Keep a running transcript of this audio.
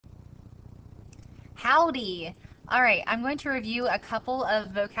Howdy! Alright, I'm going to review a couple of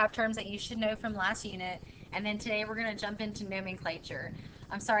vocab terms that you should know from last unit, and then today we're going to jump into nomenclature.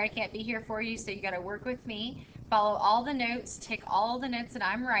 I'm sorry I can't be here for you, so you got to work with me. Follow all the notes, take all the notes that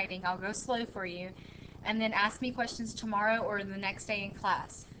I'm writing, I'll go slow for you, and then ask me questions tomorrow or the next day in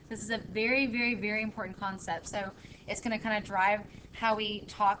class. This is a very, very, very important concept, so it's going to kind of drive how we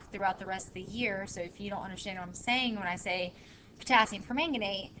talk throughout the rest of the year. So if you don't understand what I'm saying when I say potassium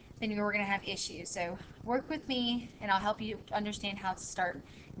permanganate, then you're going to have issues. So work with me and I'll help you understand how to start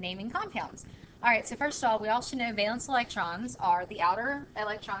naming compounds. Alright, so first of all, we all should know valence electrons are the outer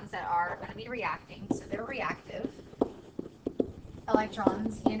electrons that are going to be reacting. So they're reactive.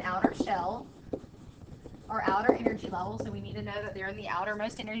 Electrons in outer shell or outer energy level, so we need to know that they're in the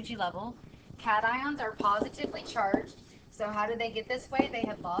outermost energy level. Cations are positively charged. So how did they get this way? They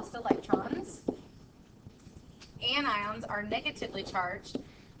have lost electrons. Anions are negatively charged.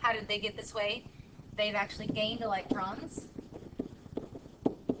 How did they get this way? They've actually gained electrons.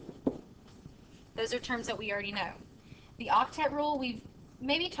 Those are terms that we already know. The octet rule, we've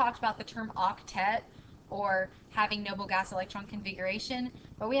maybe talked about the term octet or having noble gas electron configuration,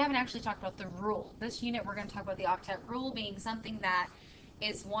 but we haven't actually talked about the rule. This unit we're going to talk about the octet rule being something that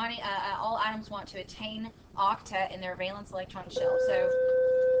is wanting, all atoms want to attain octet in their valence electron shell. So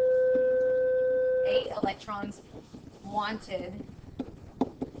 8 electrons wanted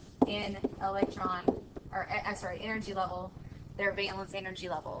in energy level, their valence energy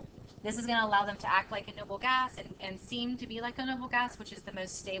level. This is going to allow them to act like a noble gas and seem to be like a noble gas, which is the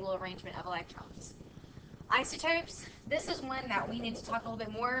most stable arrangement of electrons. Isotopes, this is one that we need to talk a little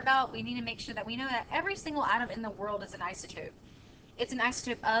bit more about. We need to make sure that we know that every single atom in the world is an isotope. It's an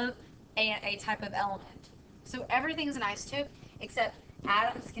isotope of a type of element. So everything is an isotope, except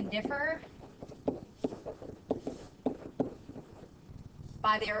atoms can differ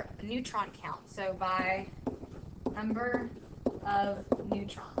by their neutron count, so by number of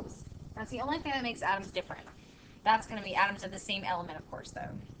neutrons. That's the only thing that makes atoms different. That's going to be atoms of the same element, of course, though.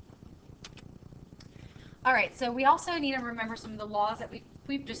 Alright, so we also need to remember some of the laws that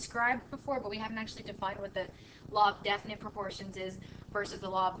we've described before, but we haven't actually defined what the law of definite proportions is versus the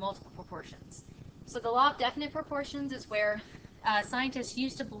law of multiple proportions. So the law of definite proportions is where scientists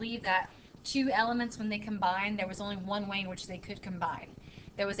used to believe that two elements, when they combined, there was only one way in which they could combine.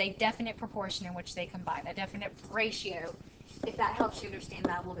 There was a definite proportion in which they combine, a definite ratio, if that helps you understand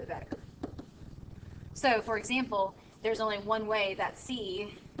that a little bit better. So, for example, there's only one way that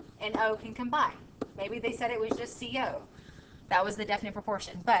C and O can combine. Maybe they said it was just CO. That was the definite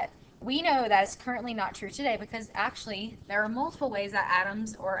proportion. But we know that is currently not true today because actually there are multiple ways that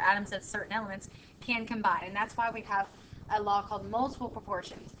atoms or atoms of certain elements can combine. And that's why we have a law called multiple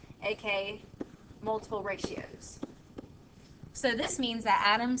proportions, aka multiple ratios. So this means that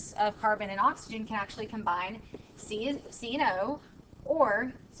atoms of carbon and oxygen can actually combine C and O,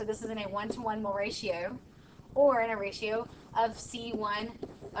 or, so this is in a 1-to-1 mole ratio, or in a ratio of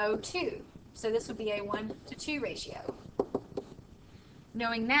C1O2. So this would be a 1-to-2 ratio.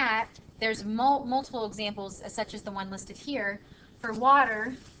 Knowing that, there's multiple examples such as the one listed here. For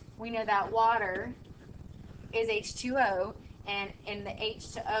water, we know that water is H2O, and in the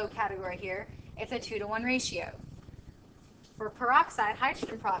H to O category here, it's a 2-to-1 ratio. For peroxide,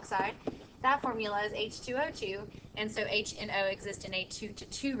 hydrogen peroxide, that formula is H2O2, and so H and O exist in a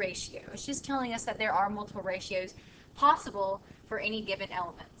 2-to-2 ratio. It's just telling us that there are multiple ratios possible for any given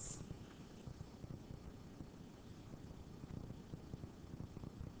elements.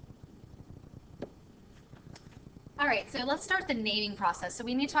 Alright, so let's start the naming process. So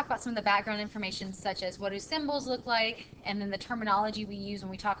we need to talk about some of the background information such as what do symbols look like, and then the terminology we use when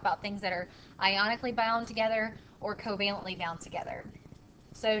we talk about things that are ionically bound together or covalently bound together.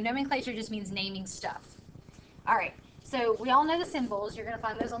 So nomenclature just means naming stuff. Alright, so we all know the symbols. You're going to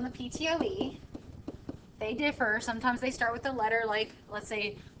find those on the PTOE. They differ. Sometimes they start with a letter, like let's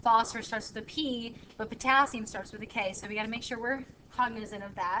say phosphorus starts with a P, but potassium starts with a K. So we got to make sure we're cognizant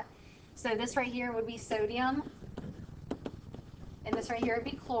of that. So this right here would be sodium, and this right here would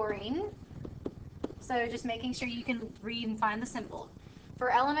be chlorine. So just making sure you can read and find the symbol. For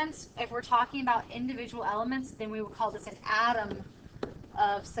elements, if we're talking about individual elements, then we would call this an atom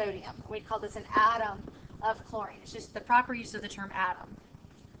of sodium. We'd call this an atom of chlorine. It's just the proper use of the term atom.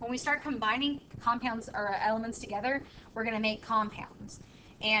 When we start combining compounds or elements together, we're going to make compounds.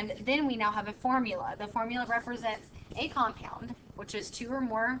 And then we now have a formula. The formula represents a compound, which is 2 or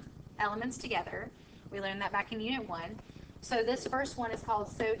more elements together. We learned that back in Unit 1. So this first one is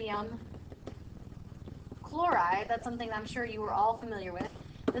called sodium chloride. That's something I'm sure you were all familiar with.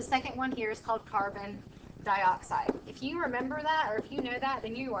 The second one here is called carbon dioxide. If you remember that, or if you know that,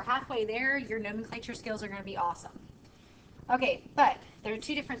 then you are halfway there. Your nomenclature skills are going to be awesome. Okay, but there are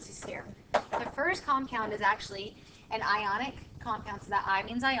two differences here. The first compound is actually an ionic compound, so that I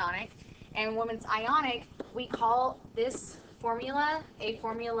means ionic. And when it's ionic, we call this formula a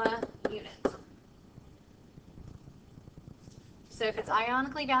formula unit. So if it's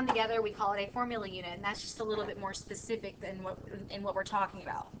ionically bound together, we call it a formula unit, and that's just a little bit more specific than what we're talking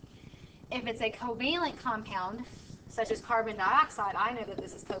about. If it's a covalent compound, such as carbon dioxide, I know that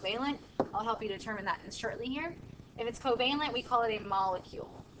this is covalent. I'll help you determine that shortly here. If it's covalent, we call it a molecule.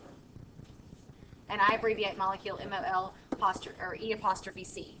 And I abbreviate molecule MOL or E apostrophe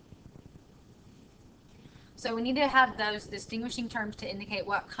C. So we need to have those distinguishing terms to indicate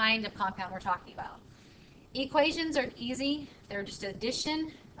what kind of compound we're talking about. Equations are easy. They're just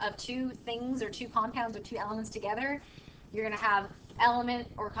addition of two things or two compounds or two elements together. You're going to have element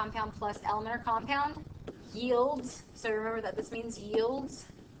or compound plus element or compound. Yields, so remember that this means yields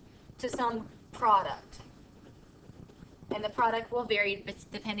to some product. And the product will vary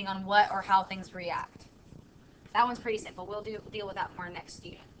depending on what or how things react. That one's pretty simple. We'll deal with that more next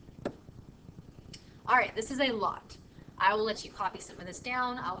unit. Alright, this is a lot. I will let you copy some of this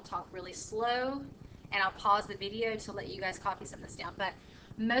down. I will talk really slow, and I'll pause the video to let you guys copy some of this down. But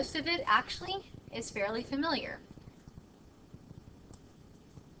most of it actually is fairly familiar.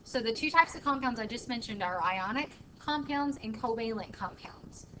 So the two types of compounds I just mentioned are ionic compounds and covalent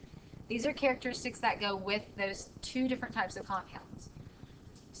compounds. These are characteristics that go with those two different types of compounds.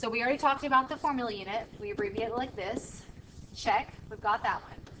 So we already talked about the formula unit. We abbreviate it like this. Check. We've got that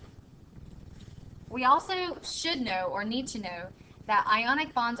one. We also should know or need to know that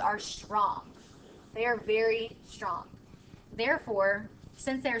ionic bonds are strong. They are very strong. Therefore,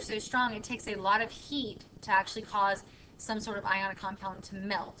 since they're so strong, it takes a lot of heat to actually cause some sort of ionic compound to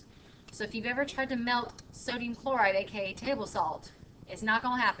melt. So if you've ever tried to melt sodium chloride, aka table salt, it's not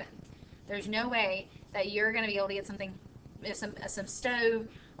going to happen. There's no way that you're going to be able to get something, some stove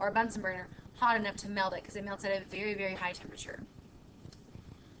or a Bunsen burner hot enough to melt it, because it melts at a very, very high temperature.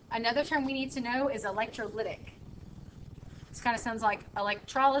 Another term we need to know is electrolytic. This kind of sounds like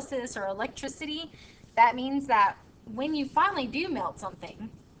electrolysis or electricity. That means that when you finally do melt something,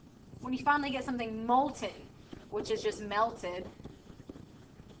 when you finally get something molten, which is just melted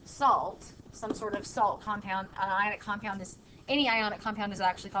salt, some sort of salt compound, an ionic compound is, any ionic compound is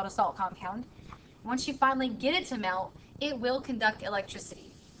actually called a salt compound. Once you finally get it to melt, it will conduct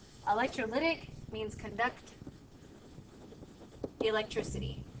electricity. Electrolytic means conduct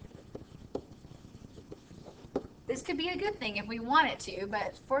electricity. This could be a good thing if we want it to,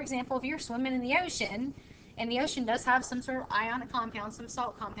 but for example, if you're swimming in the ocean, and the ocean does have some sort of ionic compound, some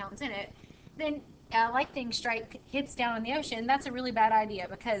salt compounds in it, then a lightning strike hits down in the ocean. That's a really bad idea,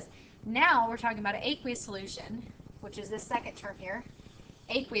 because now we're talking about an aqueous solution, which is this second term here,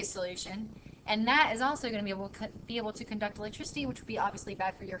 aqueous solution, and that is also going to be able to conduct electricity, which would be obviously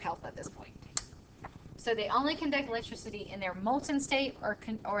bad for your health at this point. So they only conduct electricity in their molten state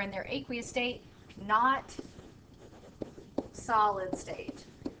or in their aqueous state, not solid state.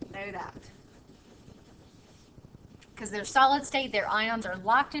 Know that. Because their solid state, their ions are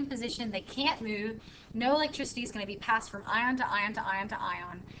locked in position. They can't move. No electricity is going to be passed from ion to ion to ion to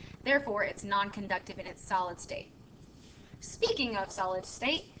ion. Therefore, it's non-conductive in its solid state. Speaking of solid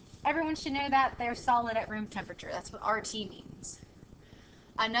state, everyone should know that they're solid at room temperature. That's what RT means.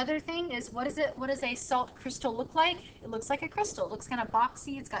 Another thing is, what does a salt crystal look like? It looks like a crystal. It looks kind of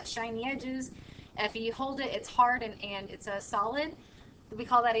boxy. It's got shiny edges. If you hold it, it's hard and it's a solid. We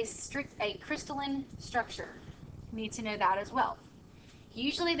call that a crystalline structure. You need to know that as well.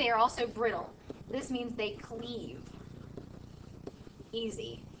 Usually they are also brittle. This means they cleave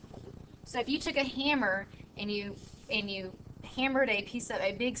easy. So if you took a hammer and you hammered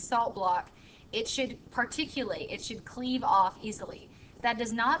a big salt block, it should particulate. It should cleave off easily. That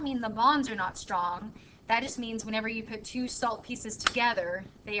does not mean the bonds are not strong. That just means whenever you put two salt pieces together,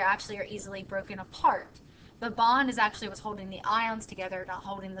 they actually are easily broken apart. The bond is actually what's holding the ions together, not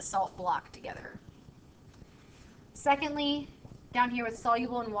holding the salt block together. Secondly, down here with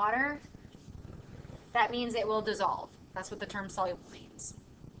soluble in water, that means it will dissolve. That's what the term soluble means.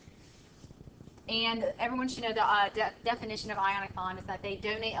 And everyone should know the definition of ionic bond is that they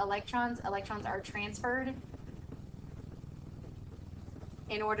donate electrons. Electrons are transferred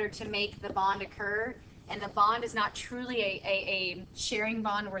in order to make the bond occur. And the bond is not truly a sharing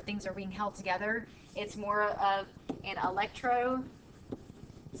bond where things are being held together. It's more of an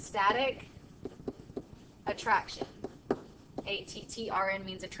electrostatic attraction. ATTRN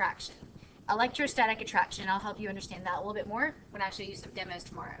means attraction. Electrostatic attraction. I'll help you understand that a little bit more when I show you some demos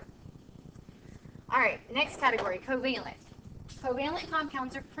tomorrow. All right, next category, covalent. Covalent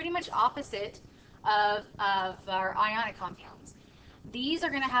compounds are pretty much opposite of our ionic compounds. These are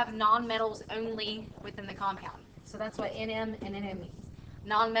going to have nonmetals only within the compound. So that's what NM and NM means.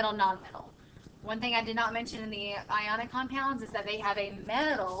 Nonmetal, nonmetal. One thing I did not mention in the ionic compounds is that they have a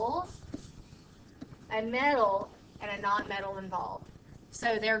metal, and a nonmetal involved.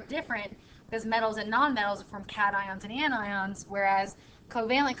 So they're different because metals and nonmetals are from cations and anions, whereas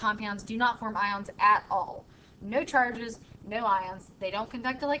covalent compounds do not form ions at all. No charges, no ions. They don't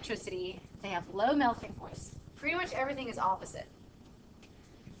conduct electricity. They have low melting points. Pretty much everything is opposite.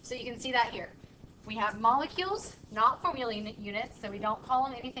 So you can see that here. We have molecules, not formula units, so we don't call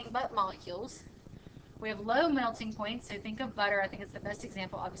them anything but molecules. We have low melting points, so think of butter. I think it's the best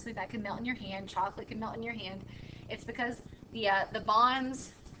example. Obviously, that can melt in your hand. Chocolate can melt in your hand. It's because the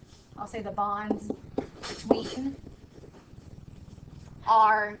bonds, I'll say the bonds between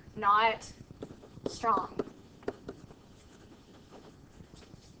are not strong.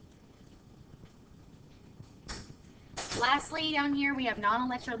 Lastly, down here we have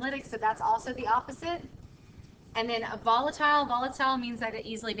non-electrolytic, so that's also the opposite. And then a volatile means that it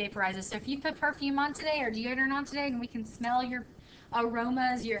easily vaporizes. So if you put perfume on today or deodorant on today and we can smell your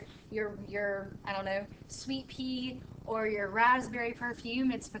aromas, your I don't know, sweet pea or your raspberry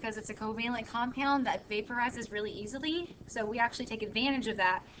perfume, it's because it's a covalent compound that vaporizes really easily. So we actually take advantage of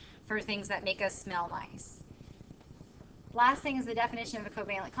that for things that make us smell nice. Last thing is the definition of a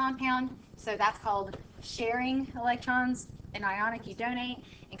covalent compound. So that's called sharing electrons. In ionic, you donate.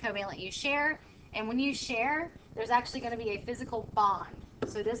 In covalent, you share. And when you share, there's actually going to be a physical bond.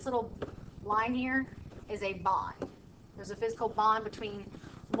 So this little line here is a bond. There's a physical bond between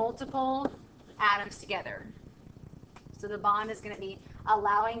multiple atoms together. So the bond is going to be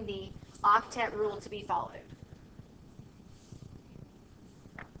allowing the octet rule to be followed.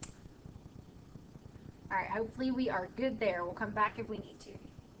 All right, hopefully we are good there. We'll come back if we need to.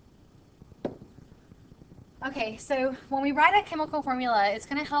 Okay, so when we write a chemical formula, it's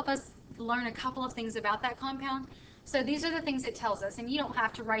going to help us learn a couple of things about that compound. So these are the things it tells us, and you don't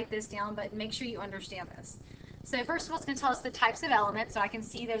have to write this down, but make sure you understand this. So first of all, it's going to tell us the types of elements. So I can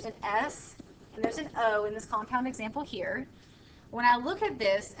see there's an S and there's an O in this compound example here. When I look at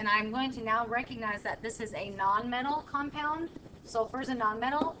this, and I'm going to now recognize that this is a nonmetal compound, sulfur is a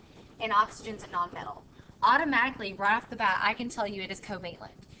nonmetal, and oxygen is a nonmetal. Automatically, right off the bat, I can tell you it is covalent.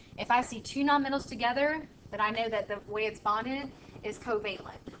 If I see two nonmetals together, then I know that the way it's bonded is covalent.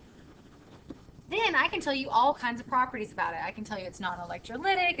 Then I can tell you all kinds of properties about it. I can tell you it's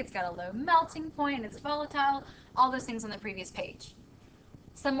non-electrolytic, it's got a low melting point, it's volatile, all those things on the previous page.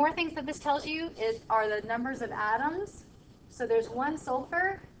 Some more things that this tells you are the numbers of atoms. So there's one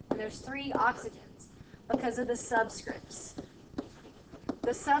sulfur and there's 3 oxygens because of the subscripts.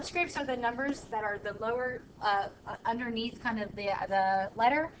 The subscripts are the numbers that are the lower, underneath kind of the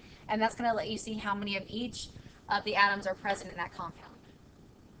letter, and that's going to let you see how many of each of the atoms are present in that compound.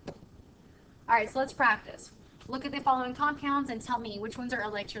 All right, so let's practice. Look at the following compounds and tell me which ones are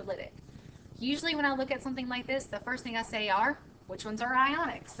electrolytic. Usually when I look at something like this, the first thing I say are, which ones are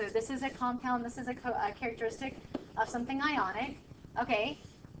ionic? So this is a compound, this is a characteristic of something ionic. Okay,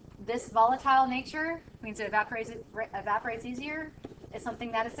 this volatile nature means it evaporates easier. It's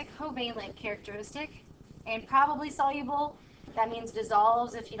something that is a covalent characteristic. And probably soluble, that means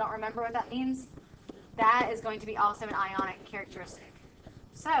dissolves. If you don't remember what that means, that is going to be also an ionic characteristic.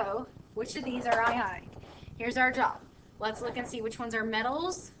 So, which of these are ionic? Here's our job. Let's look and see which ones are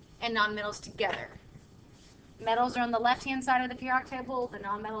metals and nonmetals together. Metals are on the left-hand side of the periodic table, the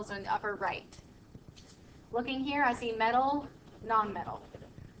nonmetals are on the upper right. Looking here, I see metal, nonmetal.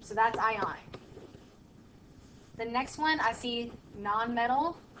 So that's ionic. The next one, I see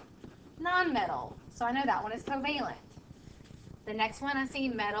nonmetal, nonmetal. So I know that one is covalent. The next one, I see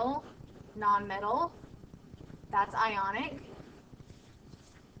metal, nonmetal. That's ionic.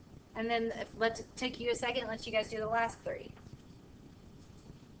 And then let's take you a second and let you guys do the last 3.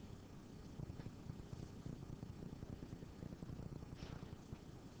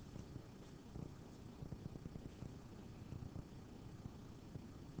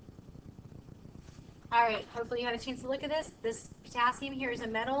 All right, hopefully you had a chance to look at this. This potassium here is a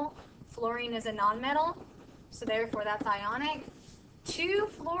metal, fluorine is a nonmetal, so therefore that's ionic. 2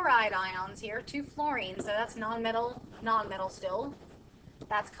 fluoride ions here, 2 fluorines, so that's nonmetal still.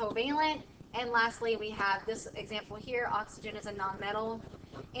 That's covalent. And lastly, we have this example here, oxygen is a nonmetal,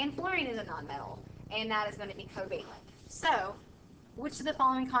 and fluorine is a nonmetal, and that is going to be covalent. So, which of the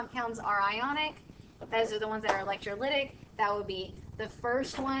following compounds are ionic? Those are the ones that are electrolytic. That would be the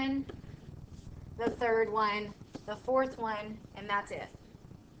first one, the third one, the fourth one, and that's it.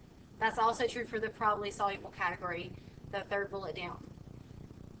 That's also true for the probably soluble category, the third bullet down.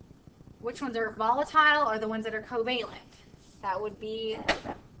 Which ones are volatile are the ones that are covalent. That would be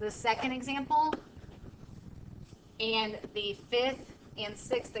the second example. And the fifth and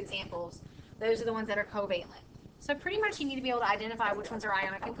sixth examples, those are the ones that are covalent. So pretty much you need to be able to identify which ones are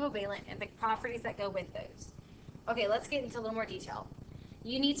ionic and covalent and the properties that go with those. Okay, let's get into a little more detail.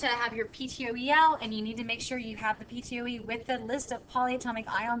 You need to have your PTOE out, and you need to make sure you have the PTOE with the list of polyatomic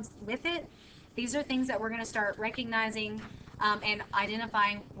ions with it. These are things that we're going to start recognizing and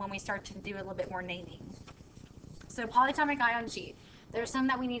identifying when we start to do a little bit more naming. So polyatomic ion sheet. There are some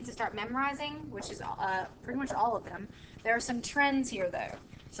that we need to start memorizing, which is pretty much all of them. There are some trends here, though.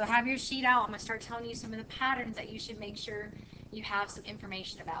 So have your sheet out. I'm going to start telling you some of the patterns that you should make sure you have some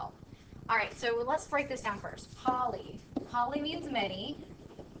information about. All right, so let's break this down first. Poly. Poly means many.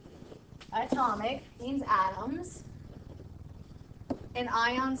 Atomic means atoms. And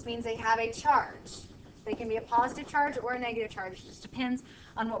ions means they have a charge. They can be a positive charge or a negative charge. It just depends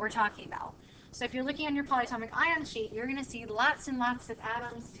on what we're talking about. So if you're looking on your polyatomic ion sheet, you're going to see lots and lots of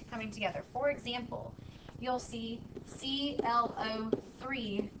atoms coming together. For example, you'll see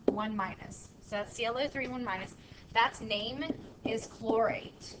ClO3 1 minus. So that's ClO3 1 minus. That's name is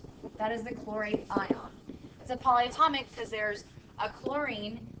chlorate. That is the chlorate ion. It's a polyatomic because there's a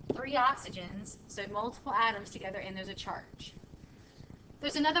chlorine, 3 oxygens, so multiple atoms together, and there's a charge.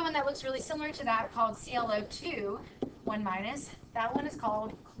 There's another one that looks really similar to that called ClO2 1 minus. That one is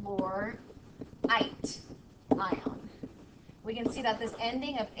called chlorite ion. We can see that this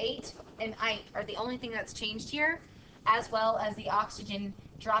ending of ate and ite are the only thing that's changed here, as well as the oxygen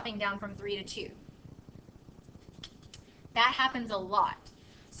dropping down from 3 to 2. That happens a lot.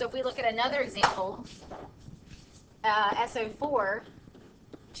 So if we look at another example, SO4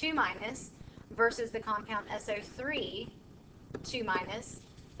 2 minus versus the compound SO3 2 minus,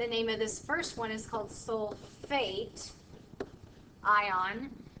 the name of this first one is called sulfate ion.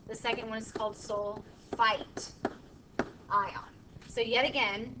 The second one is called sulfite ion. So yet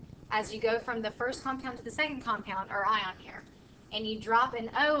again, as you go from the first compound to the second compound, or ion here, and you drop an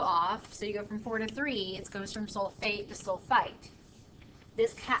O off, so you go from 4 to 3, it goes from sulfate to sulfite.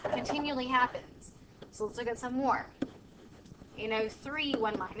 This continually happens. So let's look at some more. NO3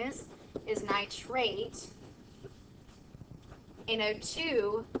 1 minus is nitrate.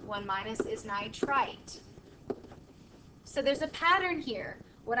 NO2 1 minus is nitrite. So there's a pattern here.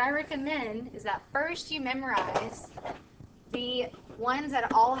 What I recommend is that first you memorize the ones that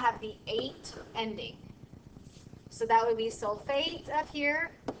all have the ate ending. So that would be sulfate up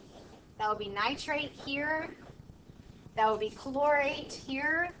here. That would be nitrate here. That would be chlorate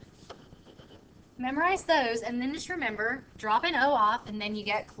here. Memorize those, and then just remember, drop an O off, and then you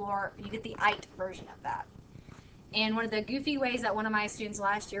get the ite version of that. And one of the goofy ways that one of my students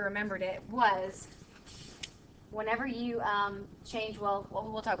last year remembered it was whenever you change,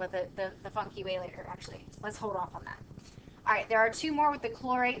 we'll talk about the funky way later, actually. Let's hold off on that. All right, there are 2 more with the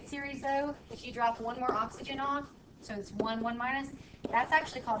chlorate series, though. If you drop 1 more oxygen off, so it's 1 minus, that's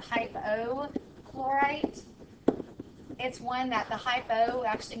actually called hypochlorite. It's one that the hypo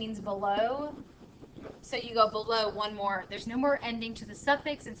actually means below. So you go below 1 more. There's no more ending to the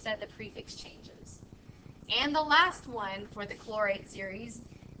suffix. Instead, the prefix changes. And the last one for the chlorate series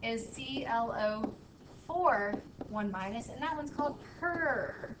is ClO4 1 minus, and that one's called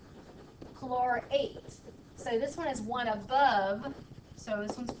perchlorate. So this one is 1 above. So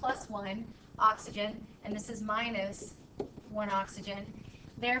this one's +1 oxygen, and this is -1 oxygen.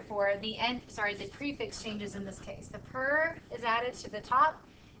 Therefore, the prefix changes in this case. The per is added to the top,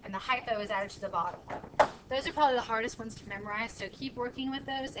 and the hypo is added to the bottom. Those are probably the hardest ones to memorize, so keep working with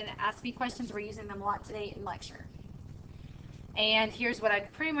those and ask me questions. We're using them a lot today in lecture. And here's what I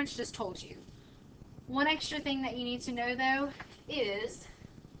pretty much just told you. One extra thing that you need to know, though, is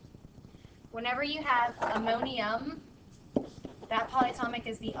whenever you have ammonium, that polyatomic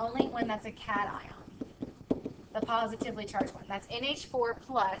is the only one that's a cation. The positively charged one. That's NH4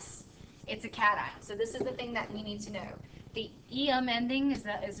 plus. It's a cation. So this is the thing that you need to know. The EM ending is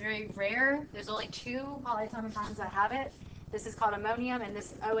very rare. There's only 2 polyatomic ions that have it. This is called ammonium, and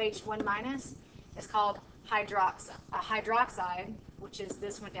this OH1 minus is called hydroxide, which is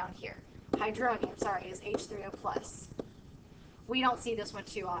this one down here. Hydronium, is H3O plus. We don't see this one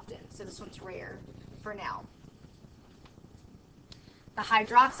too often, so this one's rare for now. The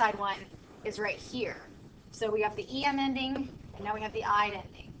hydroxide one is right here. So we have the EM ending, and now we have the ide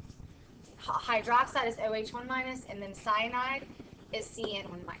ending. Hydroxide is OH1 minus, and then cyanide is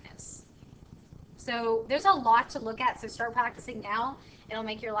CN1 minus. So there's a lot to look at, so start practicing now. It'll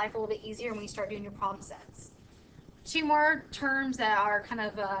make your life a little bit easier when you start doing your problem sets. 2 more terms that are kind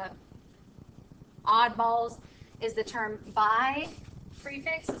of oddballs is the term bi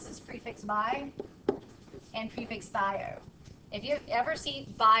prefix. This is prefix bi and prefix thio. If you ever see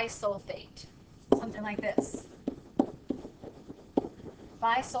bisulfate, something like this.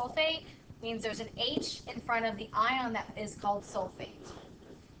 Bisulfate means there's an H in front of the ion that is called sulfate.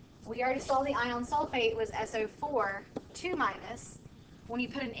 We already saw the ion sulfate was SO4, 2 minus. When you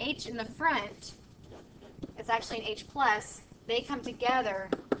put an H in the front, it's actually an H plus. They come together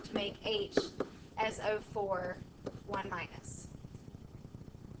to make H, SO4, 1 minus.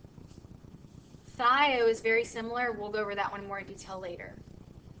 Thio is very similar. We'll go over that one more in detail later.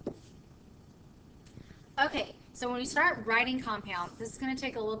 Okay, so when we start writing compounds, this is going to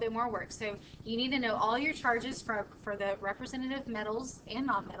take a little bit more work. So you need to know all your charges for the representative metals and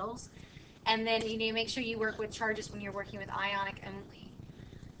nonmetals, and then you need to make sure you work with charges when you're working with ionic only.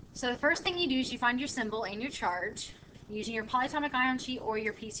 So the first thing you do is you find your symbol and your charge using your polyatomic ion sheet or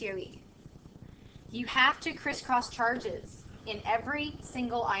your PCOE. You have to crisscross charges in every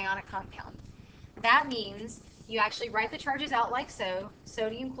single ionic compound. That means you actually write the charges out like so.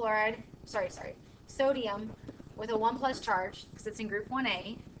 Sodium with a 1 plus charge because it's in group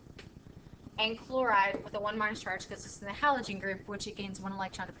 1A, and chloride with a 1 minus charge because it's in the halogen group, which it gains 1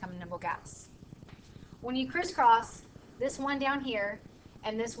 electron to become a noble gas. When you crisscross this one down here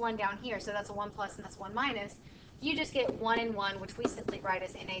and this one down here, so that's a 1 plus and that's 1 minus, you just get 1 and 1, which we simply write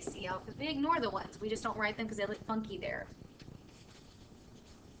as NaCl because we ignore the ones. We just don't write them because they look funky there.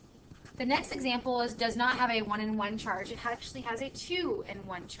 The next example does not have a 1 and 1 charge. It actually has a 2 and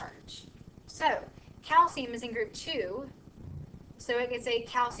 1 charge. So calcium is in group 2, so it gets a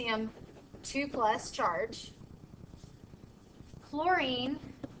calcium 2 plus charge. Chlorine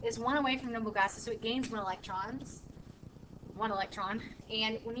is 1 away from noble gases, so it gains 1 electron.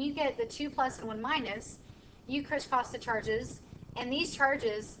 And when you get the 2 plus and 1 minus, you crisscross the charges, and these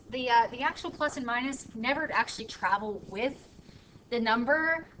charges, the actual plus and minus never actually travel with the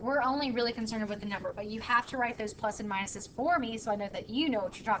number. We're only really concerned with the number, but you have to write those plus and minuses for me so I know that you know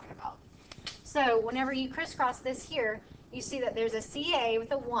what you're talking about. So whenever you crisscross this here, you see that there's a Ca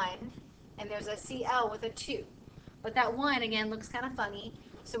with a 1 and there's a Cl with a 2. But that 1 again looks kind of funny,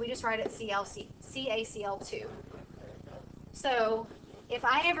 so we just write it CaCl2. So if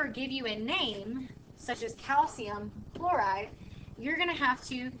I ever give you a name such as calcium chloride, you're going to have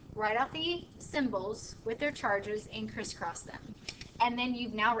to write out the symbols with their charges and crisscross them. And then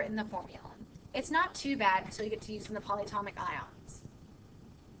you've now written the formula. It's not too bad until you get to using the polyatomic ions.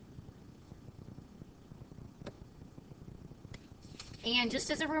 And just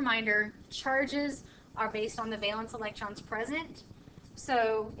as a reminder, charges are based on the valence electrons present.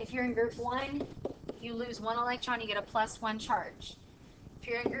 So if you're in group 1, you lose 1 electron, you get a plus 1 charge. If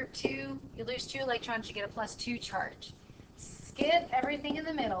you're in group 2, you lose 2 electrons, you get a plus 2 charge. Skip everything in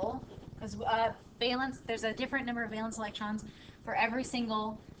the middle, because there's a different number of valence electrons for every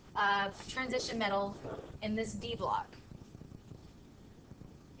single transition metal in this D block.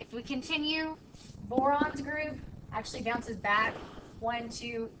 If we continue, boron's group actually bounces back 1,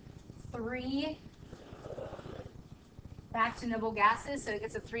 2, 3, back to noble gases, so it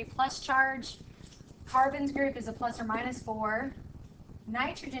gets a 3 plus charge. Carbon's group is a plus or minus 4.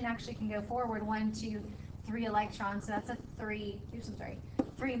 Nitrogen actually can go forward 1, 2, 3 electrons, so that's a 3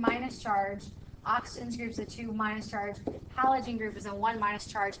 minus charge. Oxygen's group is a 2 minus charge. Halogen group is a 1 minus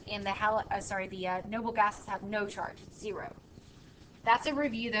charge, and the noble gases have no charge, 0. That's a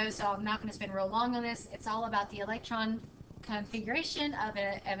review though, so I'm not going to spend real long on this. It's all about the electron configuration of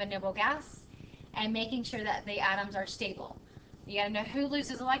a noble gas and making sure that the atoms are stable. You got to know who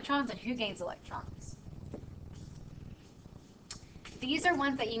loses electrons and who gains electrons. These are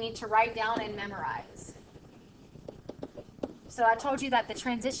ones that you need to write down and memorize. So I told you that the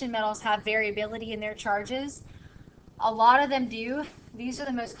transition metals have variability in their charges. A lot of them do. These are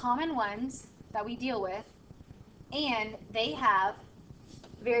the most common ones that we deal with, and they have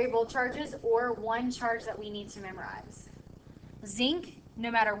variable charges or 1 charge that we need to memorize. Zinc, no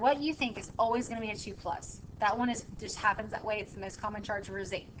matter what you think, is always going to be a 2 plus. That one just happens that way. It's the most common charge for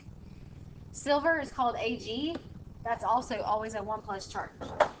zinc. Silver is called Ag. That's also always a 1 plus charge.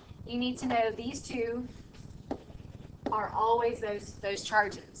 You need to know these two are always those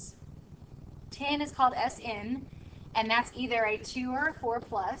charges. Tin is called Sn, and that's either a 2 or a 4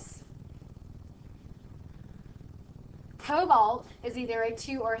 plus. Cobalt is either a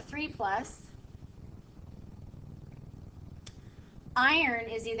 2 or a 3 plus. Iron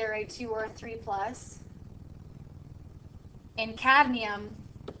is either a 2 or a 3 plus. And cadmium,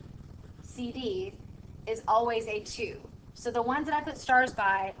 Cd, is always a 2. So the ones that I put stars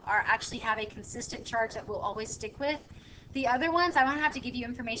by actually have a consistent charge that we'll always stick with. The other ones, I'm going to have to give you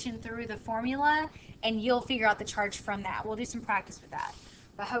information through the formula, and you'll figure out the charge from that. We'll do some practice with that.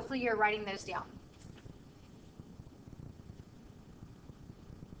 But hopefully you're writing those down.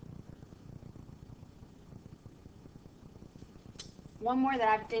 One more that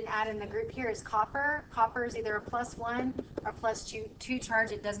I didn't add in the group here is copper. Copper is either a +1 or +2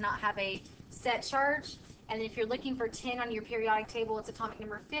 charge. It does not have a set charge. And if you're looking for tin on your periodic table, it's atomic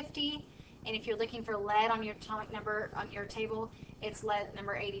number 50. And if you're looking for lead on your atomic number on your table, it's lead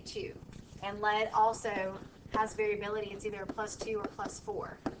number 82. And lead also has variability. It's either a +2 or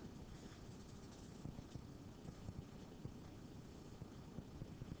 +4.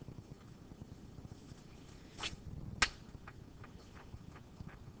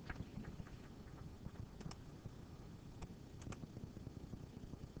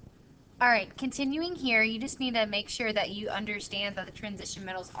 All right, continuing here, you just need to make sure that you understand that the transition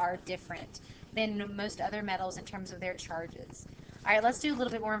metals are different than most other metals in terms of their charges. All right, let's do a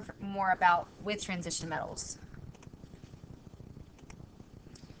little bit more about with transition metals.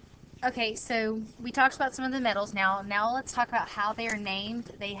 Okay, so we talked about some of the metals now. Now let's talk about how they are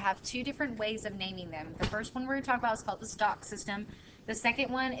named. They have two different ways of naming them. The first one we're going to talk about is called the stock system. The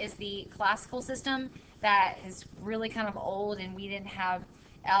second one is the classical system that is really kind of old, and we didn't have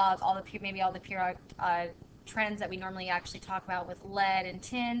all the periodic trends that we normally actually talk about with lead and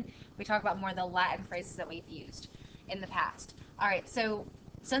tin. We talk about more of the Latin phrases that we've used in the past. All right, so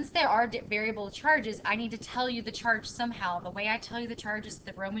since there are variable charges, I need to tell you the charge somehow. The way I tell you the charge is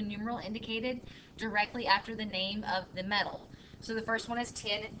the Roman numeral indicated directly after the name of the metal. So the first one is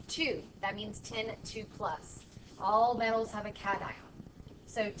tin 2. That means tin 2 plus. All metals have a cation.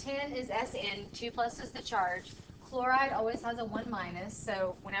 So tin is Sn, 2 plus is the charge. Chloride always has a 1 minus.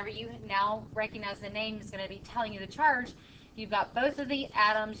 So whenever you now recognize the name, it's going to be telling you the charge. You've got both of the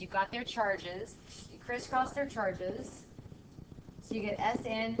atoms, you've got their charges. You crisscross their charges. So you get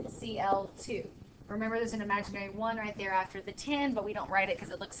SnCl2. Remember, there's an imaginary 1 right there after the 10, but we don't write it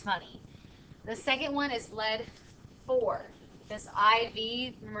because it looks funny. The second one is lead 4. This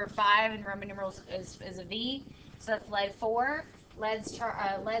IV, number 5 in Roman numerals is a V, so that's lead 4. Lead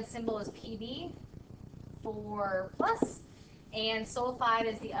symbol is Pb, 4 plus, and sulfide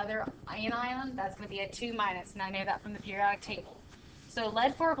is the other anion. That's going to be a 2 minus, and I know that from the periodic table. So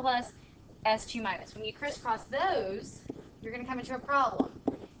lead 4 plus, S2 minus. When you crisscross those, you're going to come into a problem.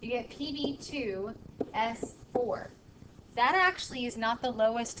 You get Pb2S4. That actually is not the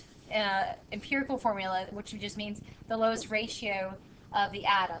lowest empirical formula, which just means the lowest ratio of the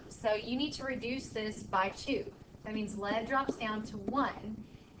atoms. So you need to reduce this by 2. That means lead drops down to 1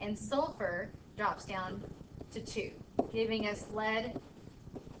 and sulfur drops down to 2, giving us lead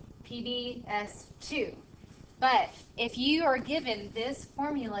PbS2. But if you are given this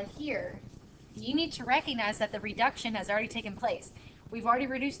formula here, you need to recognize that the reduction has already taken place. We've already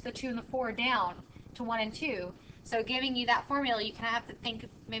reduced the 2 and the 4 down to 1 and 2. So giving you that formula, you kind of have to think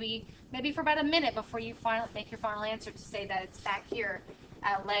maybe for about a minute before you make your final answer to say that it's back here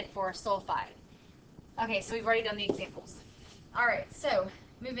at lead 4 sulfide. Okay, so we've already done the examples. All right, so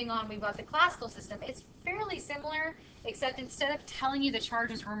moving on, we've got the classical system. It's fairly similar, except instead of telling you the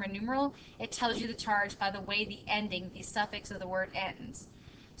charge is Roman numeral, it tells you the charge by the way the ending, the suffix of the word ends.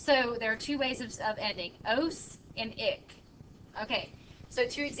 So there are two ways of ending, os and ic. Okay, so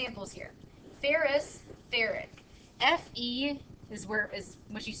two examples here. Ferrous, ferric. Fe is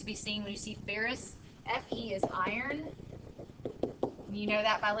what you should be seeing when you see ferrous. Fe is iron. You know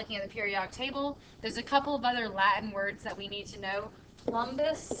that by looking at the periodic table. There's a couple of other Latin words that we need to know.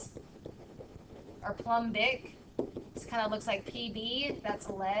 Plumbus or plumbic. This kind of looks like Pb. That's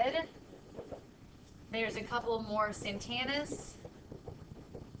lead. There's a couple more. Santanus.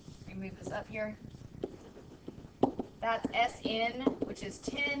 Let me move this up here. That's Sn, which is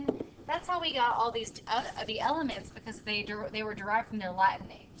tin. That's how we got all these the elements, because they were derived from their Latin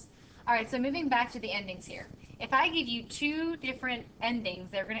names. All right, so moving back to the endings here. If I give you two different endings,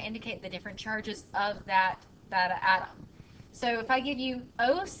 they're going to indicate the different charges of that atom. So if I give you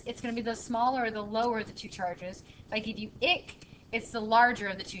os, it's going to be the smaller or the lower of the two charges. If I give you ic, it's the larger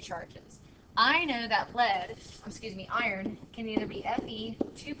of the two charges. I know that iron can either be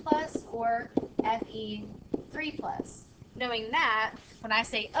Fe2 plus or Fe3 plus. Knowing that, when I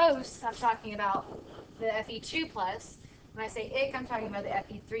say os, I'm talking about the Fe2 plus. When I say ic, I'm talking about the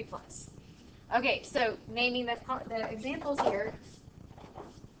Fe3 plus. Okay, so naming the examples here.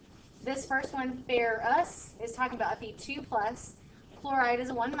 This first one, ferrous, is talking about Fe2 plus. Chloride is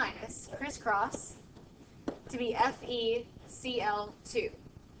a 1 minus. Crisscross to be FeCl2.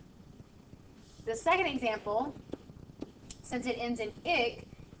 The second example, since it ends in ic,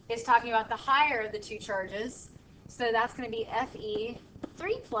 is talking about the higher of the two charges. So that's going to be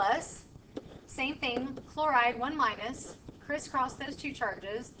Fe3 plus. Same thing, chloride 1 minus. Crisscross those two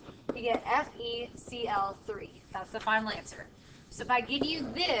charges. You get FeCl3. That's the final answer. So if I give you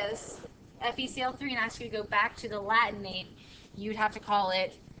this, FeCl3, and ask you to go back to the Latin name, you'd have to call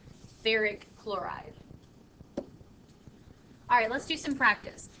it ferric chloride. All right, let's do some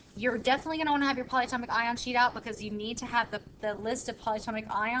practice. You're definitely going to want to have your polyatomic ion sheet out because you need to have the list of polyatomic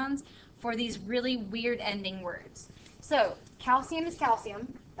ions for these really weird ending words. So calcium is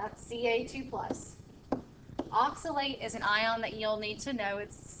calcium, that's Ca2 plus. Oxalate is an ion that you'll need to know.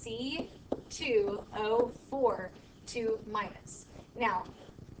 It's C2O4 2 minus. Now,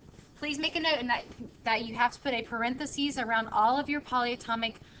 please make a note in that you have to put a parenthesis around all of your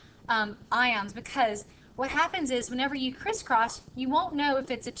polyatomic ions, because what happens is whenever you crisscross, you won't know if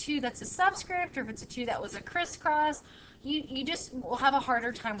it's a 2 that's a subscript or if it's a 2 that was a crisscross. You just will have a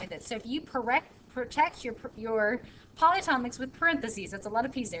harder time with it. So if you protect your polyatomics with parentheses, that's a lot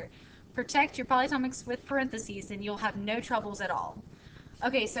of P's there. Protect your polyatomics with parentheses and you'll have no troubles at all.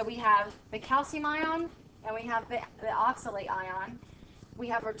 Okay, so we have the calcium ion and we have the oxalate ion. We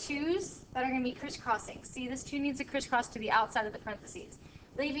have our 2's that are going to be crisscrossing. See, this 2 needs to crisscross to the outside of the parentheses,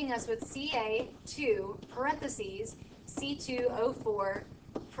 leaving us with Ca2 parentheses C2O4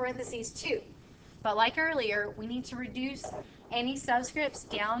 parentheses 2. But like earlier, we need to reduce any subscripts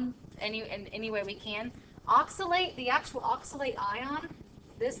down in any way we can. Oxalate, the actual oxalate ion,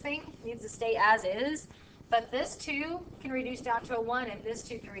 this thing needs to stay as is, but this 2 can reduce down to a 1 and this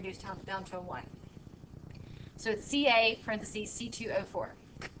 2 can reduce down to a 1. So it's Ca parentheses C2O4.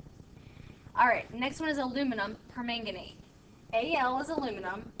 All right, next one is aluminum permanganate. Al is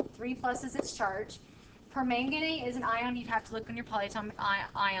aluminum, 3 plus is its charge. Permanganate is an ion you'd have to look on your polyatomic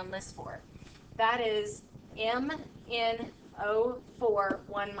ion list for. That is MnO4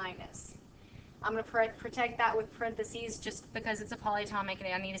 1 minus. I'm going to protect that with parentheses just because it's a polyatomic and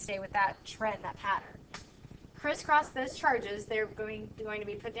I need to stay with that trend, that pattern. Crisscross those charges, they're going to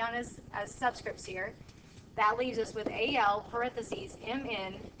be put down as subscripts here. That leaves us with Al parentheses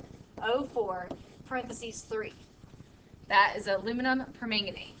MnO4 parentheses 3. That is aluminum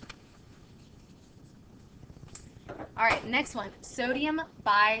permanganate. All right, next one, sodium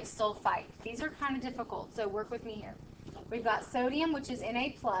bisulfite. These are kind of difficult, so work with me here. We've got sodium, which is Na+,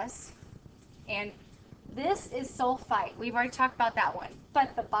 and this is sulfite. We've already talked about that one.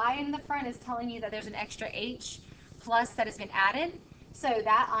 But the bi in the front is telling you that there's an extra H plus that has been added. So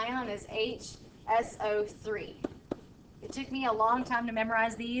that ion is HSO3. It took me a long time to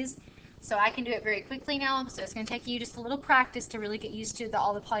memorize these, so I can do it very quickly now. So it's going to take you just a little practice to really get used to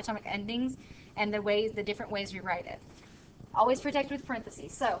all the polyatomic endings and the different ways we write it. Always protect with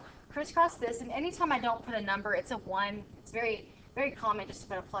parentheses. So crisscross this, and anytime I don't put a number, it's a 1. It's very, very common just to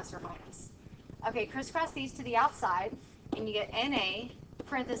put a plus or minus. Okay, crisscross these to the outside, and you get Na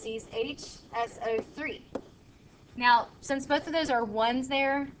parentheses HSO3. Now, since both of those are 1s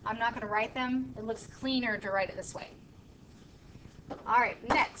there, I'm not going to write them. It looks cleaner to write it this way. All right,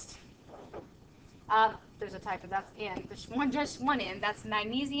 next. There's a typo, that's N. There's just one N, that's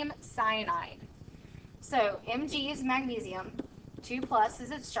magnesium cyanide. So Mg is magnesium, 2 plus is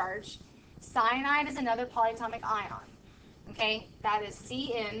its charge. Cyanide is another polyatomic ion. Okay, that is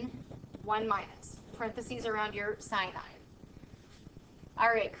Cn 1 minus. Parentheses around your cyanide. All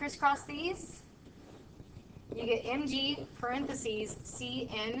right, crisscross these. You get Mg parentheses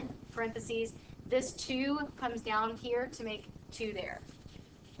Cn parentheses. This 2 comes down here to make 2 there.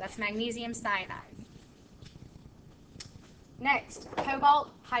 That's magnesium cyanide. Next,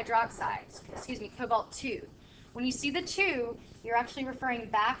 cobalt hydroxide, cobalt 2. When you see the 2, you're actually referring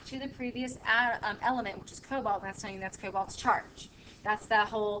back to the previous element, which is cobalt, and that's telling you that's cobalt's charge. That's that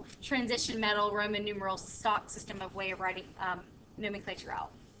whole transition metal Roman numeral stock system of way of writing nomenclature out.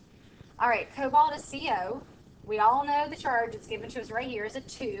 All right, cobalt is Co. We all know the charge it's given to us right here is a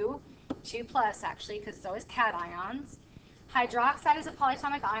 2 plus actually, because it's always cation ions. Hydroxide is a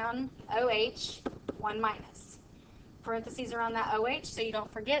polyatomic ion, OH, 1 minus. Parentheses around that OH so you don't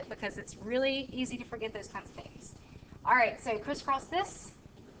forget, because it's really easy to forget those kinds of things. All right, so crisscross this.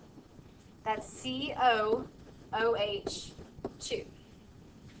 That's COOH2.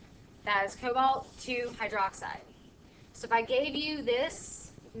 That is cobalt 2 hydroxide. So if I gave you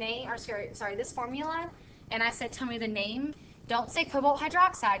this name, or sorry, this formula, and I said tell me the name, don't say cobalt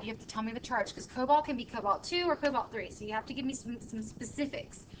hydroxide. You have to tell me the charge, because cobalt can be cobalt 2 or cobalt 3. So you have to give me some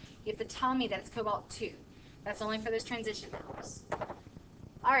specifics. You have to tell me that it's cobalt 2. That's only for those transition metals.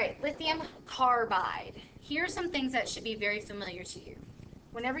 All right, lithium carbide. Here are some things that should be very familiar to you.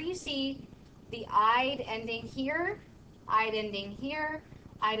 Whenever you see the "ide" ending here, "ide" ending here,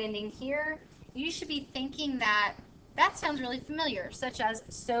 "ide" ending here, you should be thinking that That sounds really familiar, such as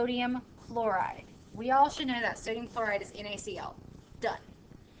sodium chloride. We all should know that sodium chloride is NaCl. Done.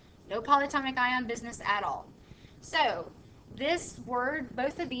 No polyatomic ion business at all. So, this word,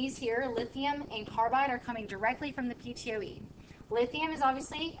 both of these here, lithium and carbide, are coming directly from the PTOE. Lithium is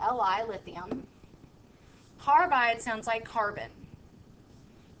obviously Li, lithium. Carbide sounds like carbon.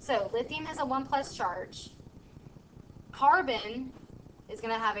 So, lithium has a 1 plus charge. Carbon is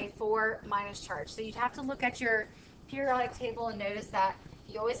going to have a 4 minus charge. So, you'd have to look at your periodic table and notice that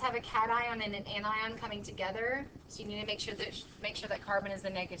you always have a cation and an anion coming together. So, you need to make sure that carbon is the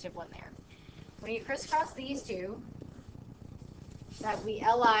negative one there. When you crisscross these two, that would be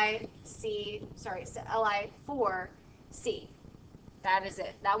Li4C. That is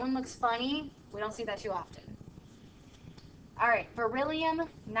it. That one looks funny. We don't see that too often. All right, beryllium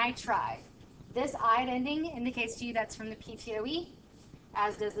nitride. This "ide" ending indicates to you that's from the PTOE,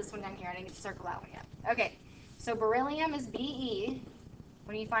 as does this one down here. I didn't get to circle that one yet. Okay, so beryllium is Be.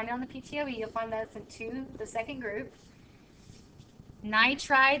 When you find it on the PTOE, you'll find that it's in the second group.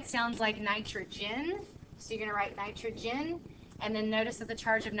 Nitride sounds like nitrogen, so you're going to write nitrogen, and then notice that the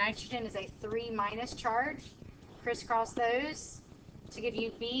charge of nitrogen is a 3 minus charge. Crisscross those to give you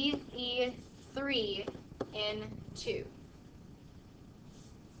Be3N2.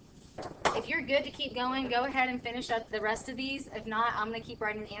 If you're good to keep going, go ahead and finish up the rest of these. If not, I'm going to keep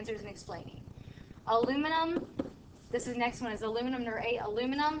writing the answers and explaining. Aluminum, this is next one, is aluminum number 8.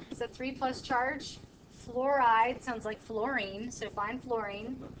 Aluminum is a 3 plus charge. Fluoride sounds like fluorine, so find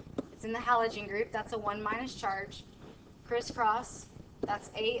fluorine. It's in the halogen group. That's a 1 minus charge. Crisscross, that's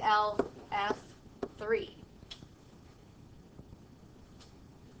AlF3.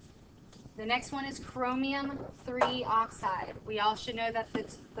 The next one is chromium 3 oxide. We all should know that the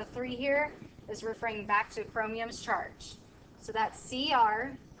 3 here is referring back to chromium's charge. So that's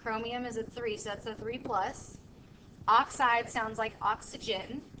Cr, chromium is a 3, so that's a 3 plus. Oxide sounds like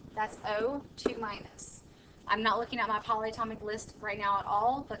oxygen, that's O2 minus. I'm not looking at my polyatomic list right now at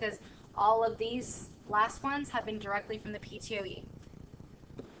all because all of these last ones have been directly from the PTOE.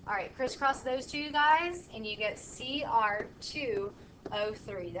 All right, crisscross those two guys and you get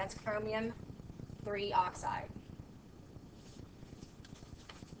Cr2O3. That's chromium 3 oxide.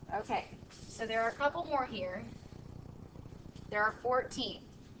 Okay, so there are a couple more here. There are 14.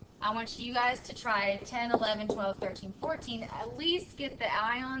 I want you guys to try 10, 11, 12, 13, 14. At least get the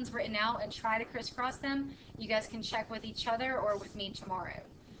ions written out and try to crisscross them. You guys can check with each other or with me tomorrow.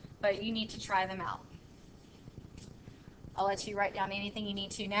 But you need to try them out. I'll let you write down anything you need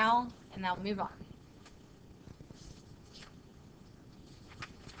to now, and I'll move on.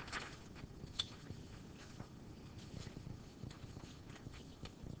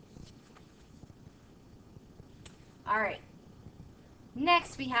 All right.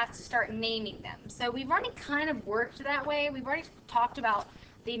 Next, we have to start naming them. So we've already kind of worked that way. We've already talked about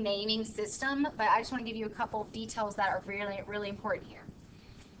the naming system, but I just want to give you a couple of details that are really, really important here.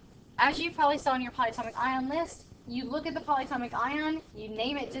 As you probably saw in your polyatomic ion list, you look at the polyatomic ion, you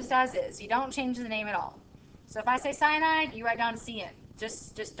name it just as is. You don't change the name at all. So if I say cyanide, you write down CN.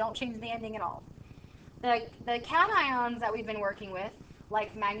 Just don't change the ending at all. The cations that we've been working with,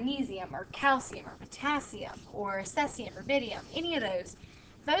 like magnesium or calcium or potassium or cesium or rubidium, any of those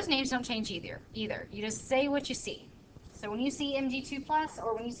names don't change either. You just say what you see. So when you see Mg2 plus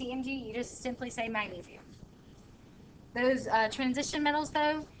or when you see Mg, you just simply say magnesium. Those transition metals,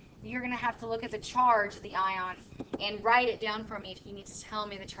 though, you're going to have to look at the charge of the ion and write it down for me if you need to tell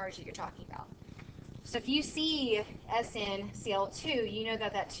me the charge that you're talking about. So if you see SnCl2, you know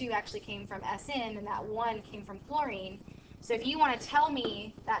that that 2 actually came from Sn and that 1 came from chlorine. So if you want to tell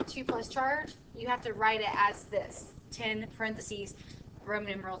me that 2 plus charge, you have to write it as this, 10 parentheses,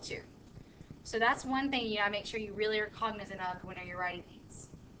 Roman numeral 2. So that's one thing you gotta make sure you really are cognizant of when you're writing these.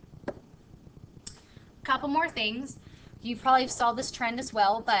 A couple more things. You probably saw this trend as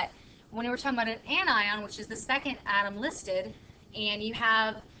well, but when we were talking about an anion, which is the second atom listed, and you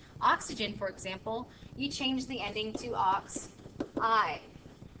have oxygen, for example, you change the ending to ox-I,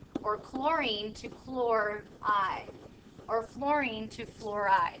 or chlorine to chlor-I, or fluorine to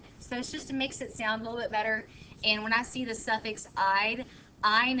fluoride. So it's just to make it sound a little bit better. And when I see the suffix "ide,"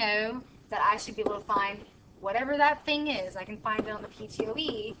 I know that I should be able to find whatever that thing is. I can find it on the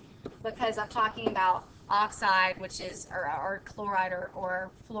PTOE because I'm talking about oxide, which is, or chloride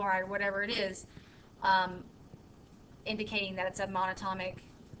or fluoride, whatever it is, indicating that it's a monatomic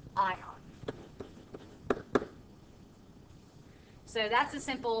ion. So that's a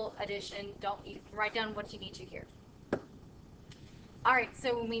simple addition. Write down what you need to here. All right,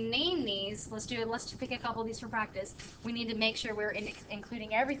 so when we name these, let's pick a couple of these for practice. We need to make sure we're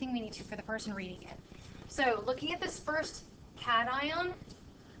including everything we need to for the person reading it. So looking at this first cation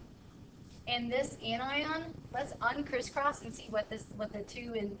and this anion, let's uncrisscross and see what the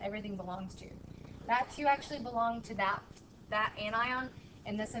 2 and everything belongs to. That 2 actually belonged to that anion,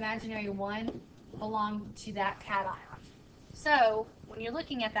 and this imaginary 1 belonged to that cation. So when you're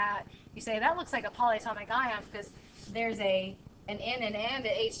looking at that, you say that looks like a polyatomic ion because there's an N and an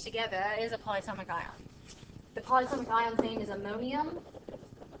H together. That is a polyatomic ion. The polyatomic ion's name is ammonium.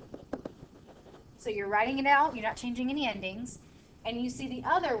 So you're writing it out, you're not changing any endings. And you see the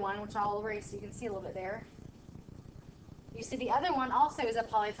other one, which I'll erase so you can see a little bit there. You see the other one also is a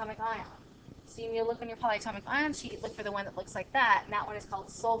polyatomic ion. So when you look on your polyatomic ion sheet, look for the one that looks like that, and that one is called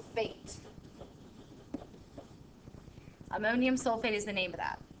sulfate. Ammonium sulfate is the name of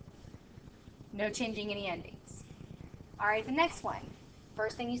that. No changing any endings. All right, the next one.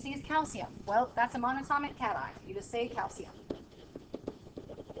 First thing you see is calcium. Well, that's a monatomic cation. You just say calcium.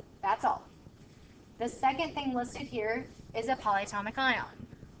 That's all. The second thing listed here is a polyatomic ion.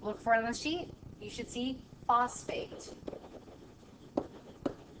 Look for it on the sheet. You should see phosphate.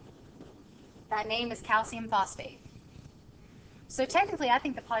 That name is calcium phosphate. So technically, I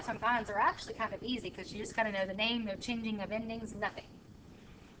think the polyatomic ions are actually kind of easy because you just got to know the name, no changing of endings, nothing.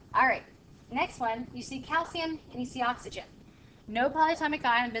 All right, next one, you see calcium and you see oxygen. No polyatomic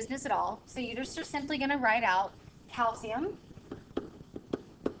ion business at all, so you're just simply going to write out calcium.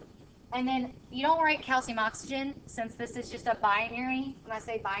 And then you don't write calcium oxygen since this is just a binary. When I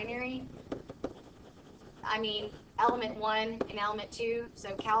say binary, I mean element 1 and element 2.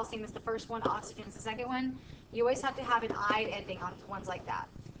 So calcium is the first one, oxygen is the second one. You always have to have an "ide" ending on ones like that.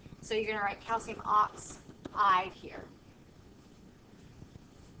 So you're going to write calcium oxide here.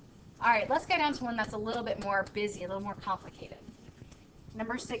 All right, let's go down to one that's a little bit more busy, a little more complicated.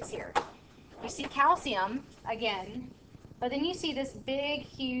 Number 6 here. You see calcium again, but then you see this big,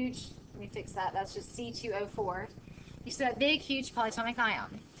 huge, let me fix that, that's just C2O4. You see that big, huge polyatomic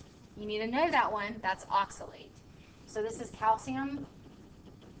ion. You need to know that one, that's oxalate. So this is calcium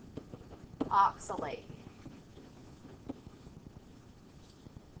oxalate.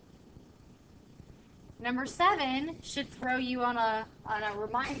 Number 7 should throw you on a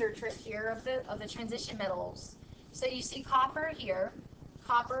reminder trip here of the transition metals. So you see copper here.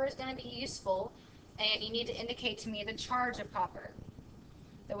 Copper is going to be useful, and you need to indicate to me the charge of copper.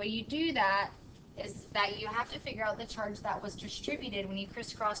 The way you do that is that you have to figure out the charge that was distributed when you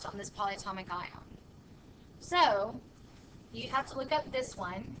crisscrossed on this polyatomic ion. So you have to look up this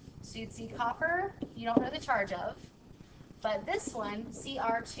one. So you'd see copper, you don't know the charge of, but this one,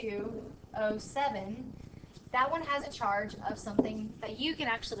 Cr2O7, that one has a charge of something that you can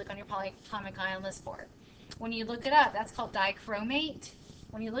actually look on your polyatomic ion list for. When you look it up, that's called dichromate.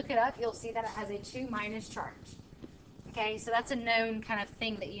 When you look it up, you'll see that it has a 2- charge. Okay, so that's a known kind of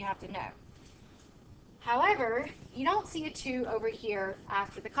thing that you have to know. However, you don't see a 2 over here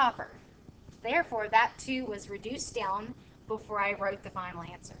after the copper. Therefore, that 2 was reduced down before I wrote the final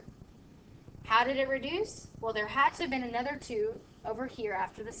answer. How did it reduce? Well, there had to have been another 2 over here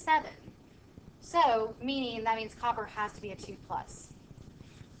after the 7. So, that means copper has to be a 2+.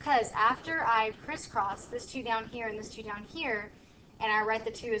 Because after I crisscross this 2 down here and this 2 down here, and I write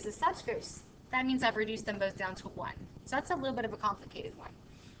the 2 as the subscripts, that means I've reduced them both down to 1. So that's a little bit of a complicated one.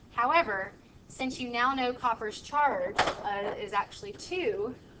 However, since you now know copper's charge is actually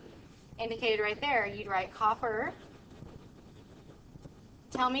 2, indicated right there, you'd write copper,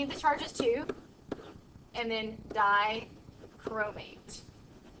 tell me the charge is 2, and then dichromate.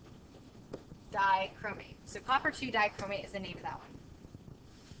 Dichromate. So copper 2 dichromate is the name of that one.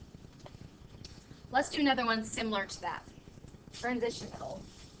 Let's do another one similar to that. Transition metal.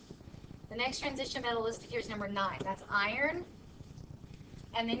 The next transition metal listed here is number 9. That's iron.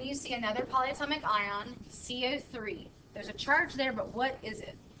 And then you see another polyatomic ion, CO3. There's a charge there, but what is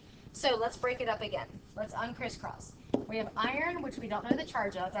it? So let's break it up again. Let's uncrisscross. We have iron, which we don't know the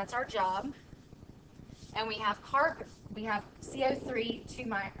charge of. That's our job. And we have CO3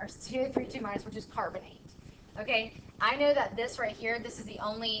 2-, which is carbonate. Okay, I know that this right here, this is the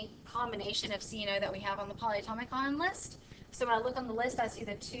only combination of CNO that we have on the polyatomic ion list. So when I look on the list, I see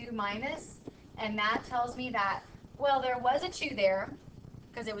the 2-, and that tells me that, well, there was a 2 there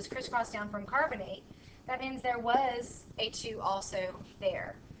because it was crisscrossed down from carbonate. That means there was a 2 also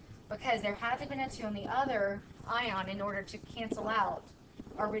there because there had to have been a 2 on the other ion in order to cancel out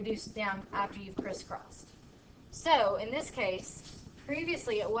or reduce down after you've crisscrossed. So in this case,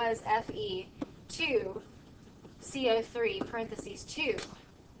 previously it was Fe2CO3 parentheses 2,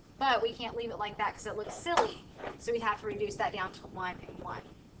 but we can't leave it like that because it looks silly. So we'd have to reduce that down to 1 and 1.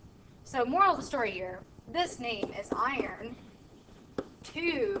 So moral of the story here, this name is iron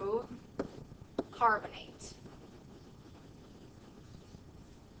 2 carbonate.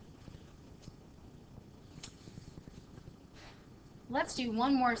 Let's do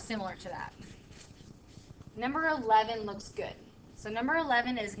one more similar to that. Number 11 looks good. So number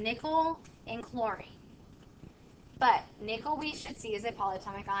 11 is nickel and chlorine. But nickel we should see as a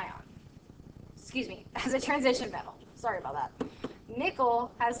polyatomic ion. Excuse me, as a transition metal. Sorry about that.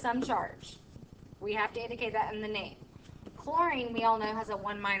 Nickel has some charge. We have to indicate that in the name. Chlorine, we all know, has a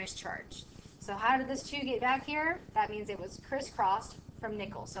 1- charge. So how did this 2 get back here? That means it was crisscrossed from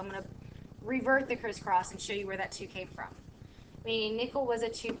nickel. So I'm going to revert the crisscross and show you where that 2 came from. Meaning nickel was a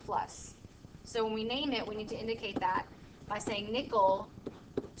 2+. So when we name it, we need to indicate that by saying nickel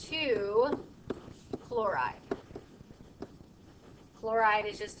 2 chloride. Chloride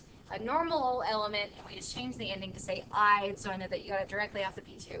is just a normal element, and we just change the ending to say "ide," so I know that you got it directly off the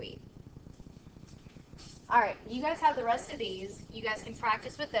P2E. Alright, you guys have the rest of these. You guys can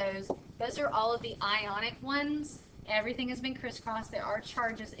practice with those. Those are all of the ionic ones. Everything has been crisscrossed. There are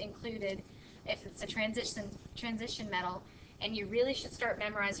charges included if it's a transition metal, and you really should start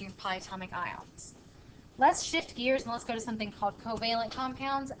memorizing your polyatomic ions. Let's shift gears and let's go to something called covalent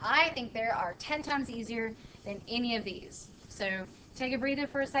compounds. I think they are 10 times easier than any of these. So take a breather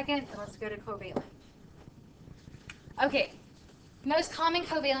for a second and let's go to covalent. Okay, most common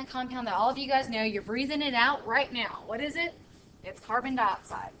covalent compound that all of you guys know, you're breathing it out right now. What is it? It's carbon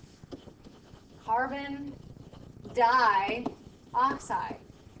dioxide. Carbon dioxide.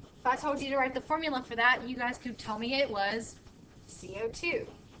 If I told you to write the formula for that, you guys could tell me it was CO2.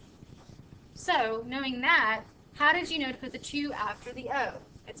 So, knowing that, how did you know to put the 2 after the O?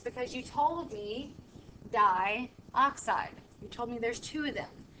 It's because you told me dioxide. You told me there's 2 of them.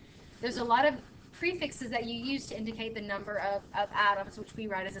 There's a lot of prefixes that you use to indicate the number of atoms, which we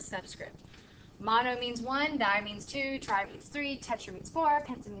write as a subscript. Mono means 1, di means 2, tri means 3, tetra means 4,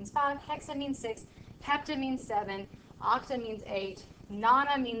 penta means 5, hexa means 6, hepta means 7, octa means 8,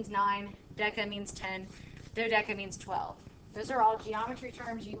 nona means 9, deca means 10, dodeca means 12. Those are all geometry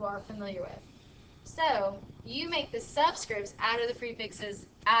terms you are familiar with. So, you make the subscripts out of the prefixes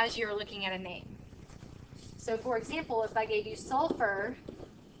as you're looking at a name. So, for example, if I gave you sulfur,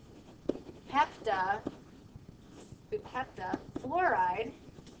 heptafluoride,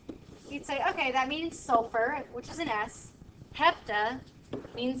 you'd say, okay, that means sulfur, which is an S. Hepta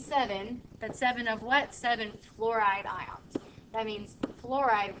means 7, but 7 of what? 7 fluoride ions. That means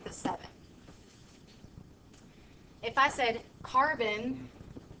fluoride with a 7. If I said carbon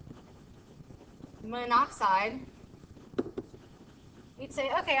monoxide, you'd say,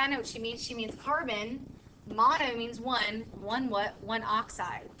 okay, I know what she means. She means carbon. Mono means 1. 1 what? 1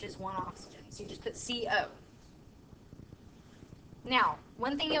 oxide, which is 1 oxygen. So you just put CO. Now,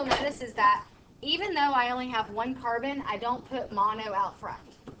 one thing you'll notice is that even though I only have 1 carbon, I don't put mono out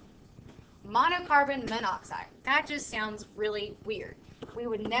front. Monocarbon monoxide. That just sounds really weird. We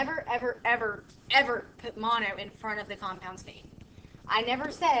would never, ever, ever, ever put mono in front of the compound's name. I never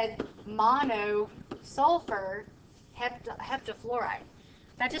said monosulfur heptafluoride.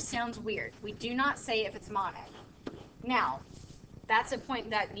 That just sounds weird. We do not say if it's mono. Now, that's a point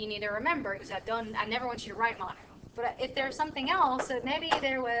that you need to remember, because I never want you to write mono. But if there's something else, so maybe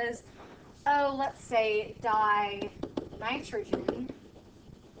there was, let's say dinitrogen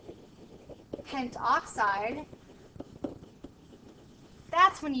pentoxide,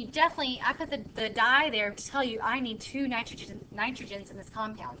 that's when you definitely, I put the di there to tell you I need 2 nitrogens in this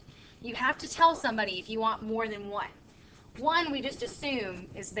compound. You have to tell somebody if you want more than 1. 1 we just assume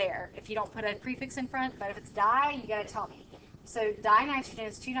is there if you don't put a prefix in front, but if it's di, you gotta tell me. So dinitrogen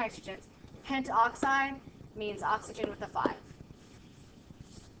is 2 nitrogens. Pentoxide means oxygen with a 5.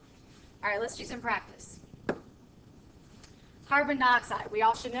 Alright, let's do some practice. Carbon dioxide. We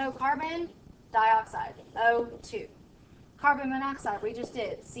all should know carbon dioxide, O2. Carbon monoxide, we just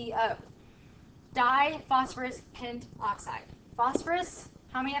did, CO. Diphosphorus pentoxide. Phosphorus,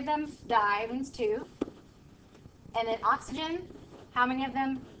 how many of them? Di means 2. And then oxygen, how many of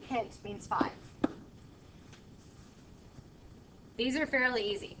them? Pent means 5. These are fairly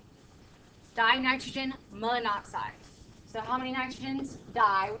easy. Dinitrogen monoxide. So how many nitrogens?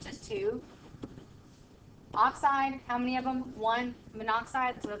 Di, which is 2. Oxide, how many of them? 1.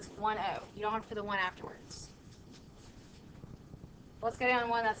 Monoxide, so that's 1O. You don't have to put the 1 afterwards. Let's go down to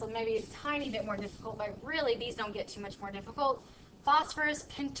one that's maybe a tiny bit more difficult, but really these don't get too much more difficult. Phosphorus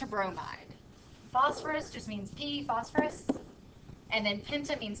pentabromide. Phosphorus just means P, phosphorus. And then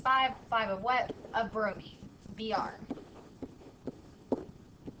penta means 5. 5 of what? Of bromine. Br.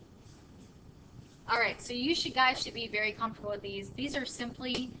 Alright, so you guys should be very comfortable with these. These are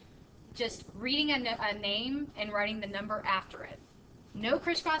simply just reading a name and writing the number after it. No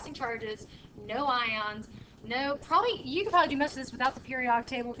crisscrossing charges, no ions, no, probably, you could probably do most of this without the periodic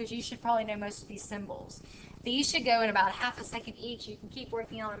table because you should probably know most of these symbols. These should go in about half a second each. You can keep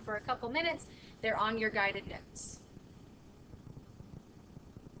working on them for a couple minutes. They're on your guided notes.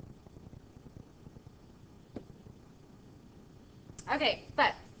 Okay,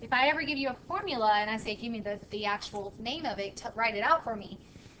 but if I ever give you a formula and I say give me the actual name of it, write it out for me.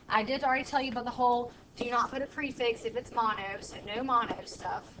 I did already tell you about the whole do not put a prefix if it's mono, so no mono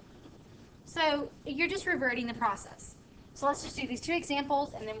stuff. So you're just reverting the process. So let's just do these two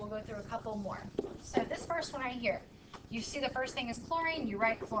examples and then we'll go through a couple more. So this first one right here, you see the first thing is chlorine, you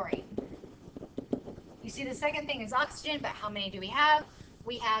write chlorine. You see the second thing is oxygen, but how many do we have?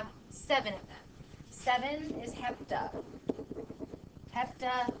 We have 7 of them. 7 is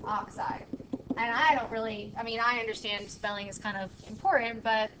heptaoxide. And I don't really, I mean, I understand spelling is kind of important,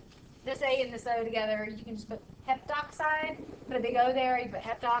 but this A and this O together, you can just put heptoxide, put a big O there, you put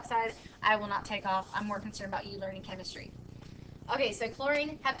heptoxide. I will not take off. I'm more concerned about you learning chemistry. Okay, so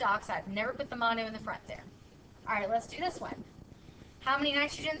chlorine, heptoxide. Never put the mono in the front there. All right, let's do this one. How many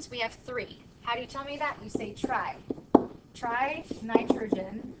nitrogens? We have 3. How do you tell me that? You say tri.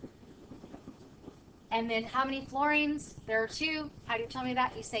 Tri-nitrogen. And then how many fluorines? There are 2. How do you tell me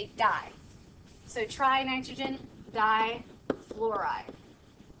that? You say di. So tri-nitrogen, difluoride.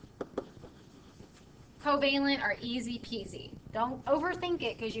 Covalent are easy peasy. Don't overthink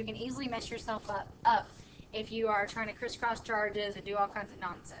it because you can easily mess yourself up if you are trying to crisscross charges and do all kinds of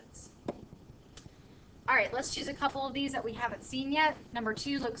nonsense. All right, let's choose a couple of these that we haven't seen yet. Number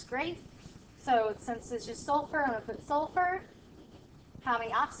 2 looks great. So since it's just sulfur, I'm going to put sulfur. How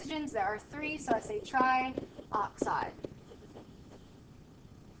many oxygens? There are 3, so I say trioxide.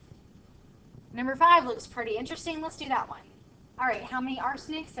 Number 5 looks pretty interesting. Let's do that one. All right, how many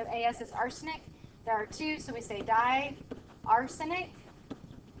arsenic? So AS is arsenic. There are 2, so we say diarsenic.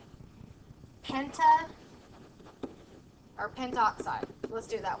 Penta, or pentoxide. Let's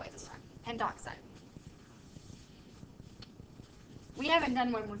do it that way this time. Pentoxide. We haven't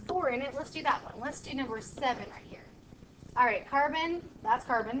done one with 4 in it. Let's do that one. Let's do number 7 right here. All right, carbon, that's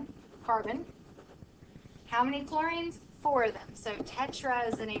carbon. Carbon. How many chlorines? 4 of them. So tetra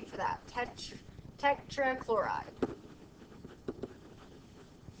is the name for that. Tetrachloride.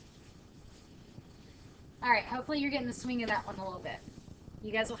 All right, hopefully you're getting the swing of that one a little bit.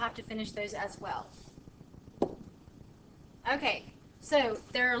 You guys will have to finish those as well. Okay, so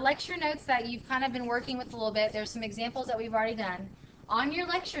there are lecture notes that you've kind of been working with a little bit. There's some examples that we've already done. On your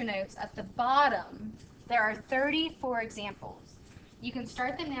lecture notes at the bottom, there are 34 examples. You can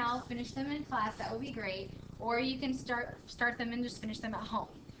start them now, finish them in class, that would be great, or you can start them and just finish them at home.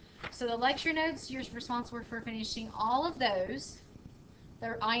 So the lecture notes, you're responsible for finishing all of those.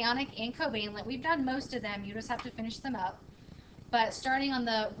 They're ionic and covalent. We've done most of them. You just have to finish them up. But starting on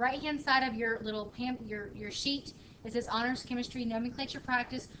the right-hand side of your little your sheet, it says Honors Chemistry Nomenclature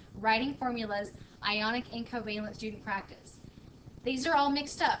Practice, Writing Formulas, Ionic and Covalent Student Practice. These are all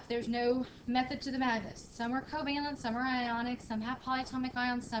mixed up. There's no method to the madness. Some are covalent, some are ionic, some have polyatomic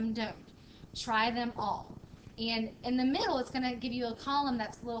ions, some don't. Try them all. And in the middle, it's going to give you a column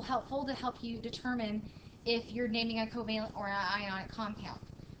that's a little helpful to help you determine if you're naming a covalent or an ionic compound.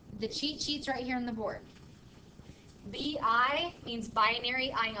 The cheat sheet's right here on the board. BI means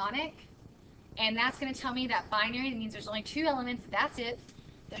binary ionic, and that's going to tell me that binary means there's only 2 elements. That's it.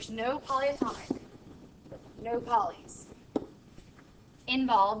 There's no polyatomic, no polys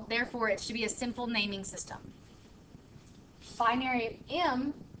involved. Therefore, it should be a simple naming system. Binary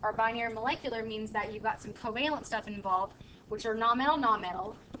M, or binary molecular, means that you've got some covalent stuff involved, which are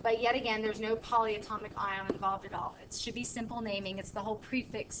non-metal, but yet again, there's no polyatomic ion involved at all. It should be simple naming. It's the whole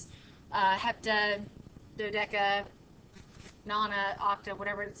prefix, hepta, dodeca, nona, octa,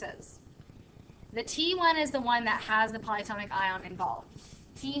 whatever it says. The T one is the one that has the polyatomic ion involved.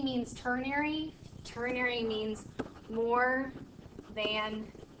 T means ternary. Ternary means more than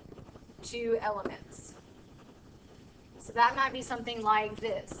 2 elements. So that might be something like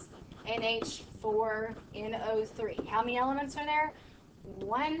this. NH4NO3. How many elements are there?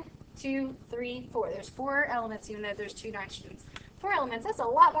 1, 2, 3, 4. There's 4 elements, even though there's 2 nitrogens. 4 elements, that's a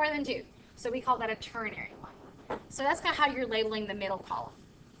lot more than 2. So we call that a ternary one. So that's kind of how you're labeling the middle column.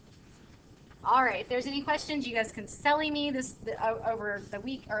 All right, if there's any questions, you guys can Sally me over the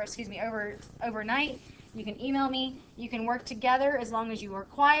week, or excuse me, overnight. You can email me. You can work together as long as you are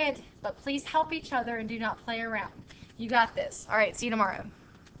quiet, but please help each other and do not play around. You got this. All right, see you tomorrow.